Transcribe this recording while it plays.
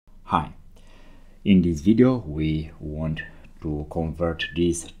Hi, in this video we want to convert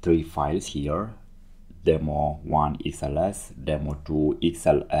these three files here, demo1 xls, demo2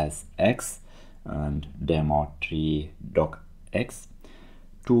 xlsx and demo3 docx,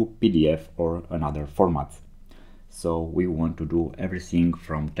 to PDF or another format. So we want to do everything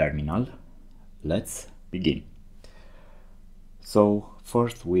from terminal. Let's begin. So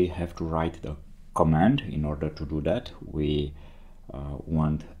first we have to write the command. In order to do that, we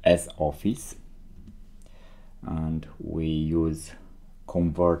want as office, and we use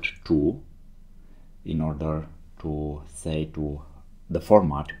convert to in order to say to the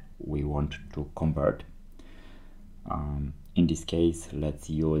format we want to convert. In this case, let's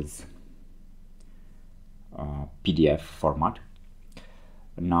use PDF format.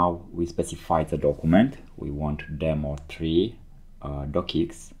 Now we specify the document. We want demo3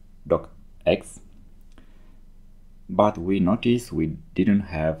 docx, but we notice we didn't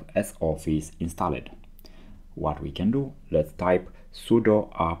have as office installed. What we can do, let's type sudo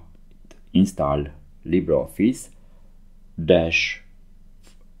apt install LibreOffice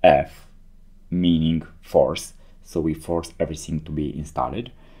 -f, meaning force, so we force everything to be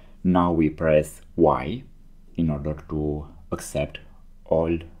installed. Now we press Y in order to accept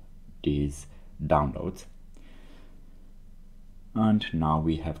all these downloads, and now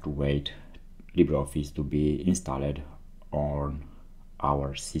we have to wait LibreOffice to be installed on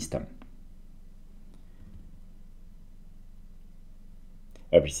our system.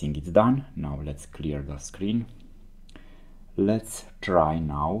 Everything is done. Now let's clear the screen. Let's try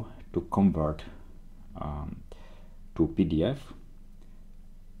now to convert to PDF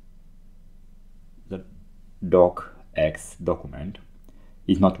the docx document.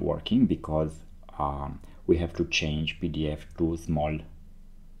 Is not working because we have to change PDF to small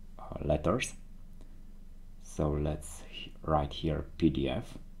letters. So let's write here PDF.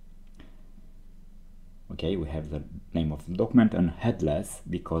 Okay, we have the name of the document, and headless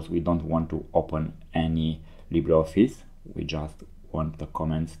because we don't want to open any LibreOffice, we just want the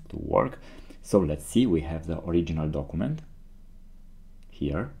comments to work. So let's see, we have the original document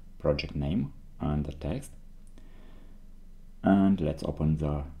here, project name and the text, and let's open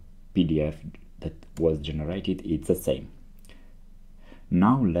the PDF that was generated. It's the same.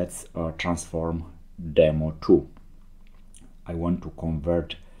 Now let's transform demo2. I want to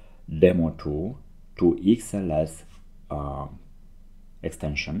convert demo2 to XLS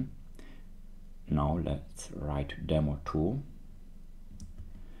extension. Now let's write demo2,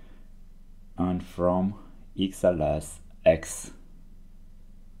 and from XLSX,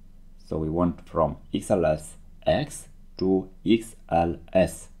 so we want from XLSX to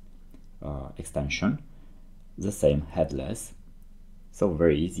XLS extension, the same headless. So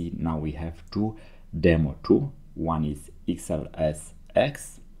very easy. Now we have two demo2. One is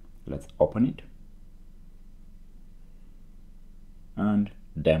XLSX. Let's open it. And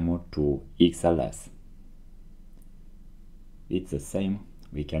demo2 XLS. It's the same.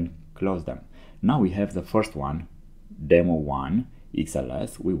 We can close them. Now we have the first one, demo1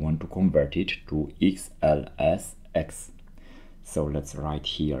 XLS. We want to convert it to XLSX. So let's write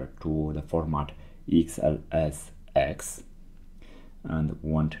here to the format XLSX, and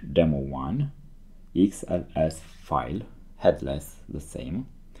want demo1 XLS file, headless, the same.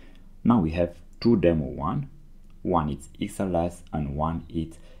 Now we have two demo1, one is XLS and one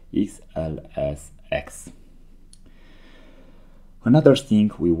is XLSX. Another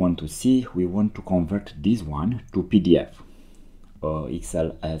thing we want to see, we want to convert this one to PDF,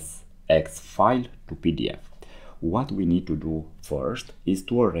 XLSX file to PDF. What we need to do first is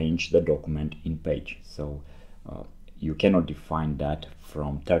to arrange the document in page. So you cannot define that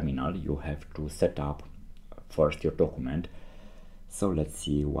from terminal. You have to set up first your document. So let's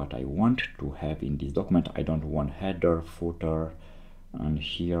see what I want to have in this document. I don't want header, footer, and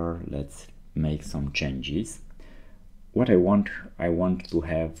here let's make some changes. What I want to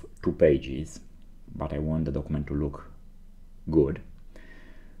have 2 pages, but I want the document to look good.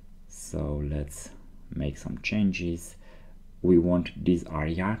 So let's make some changes. We want this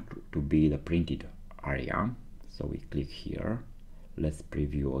area to be the printed area. So we click here. Let's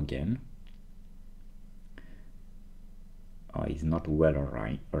preview again. It's not well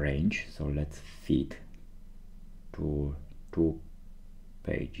arranged, so let's fit to 2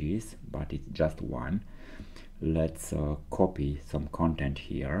 pages, but it's just one. Let's copy some content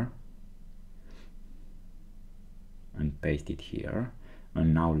here and paste it here.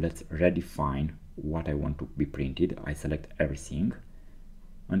 And now let's redefine what I want to be printed. I select everything,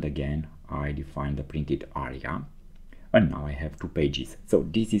 and again I define the printed area, and now I have 2 pages. So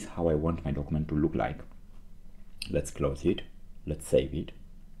this is how I want my document to look like. Let's close it. Let's save it.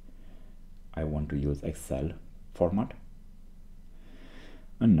 I want to use Excel format.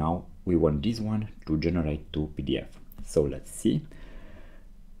 And now we want this one to generate to PDF. So let's see.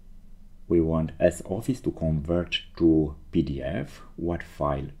 We want as Office to convert to PDF what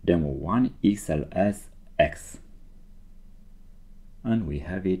file? Demo1 XLSX. And we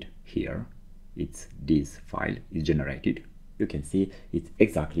have it here. It's this file is generated. You can see it's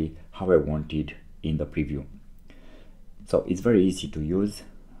exactly how I wanted in the preview. So it's very easy to use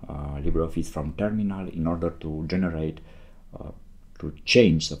LibreOffice from terminal in order to generate, to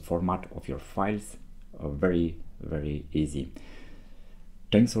change the format of your files. Very easy.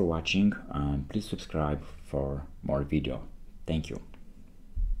 Thanks for watching, and please subscribe for more video. Thank you.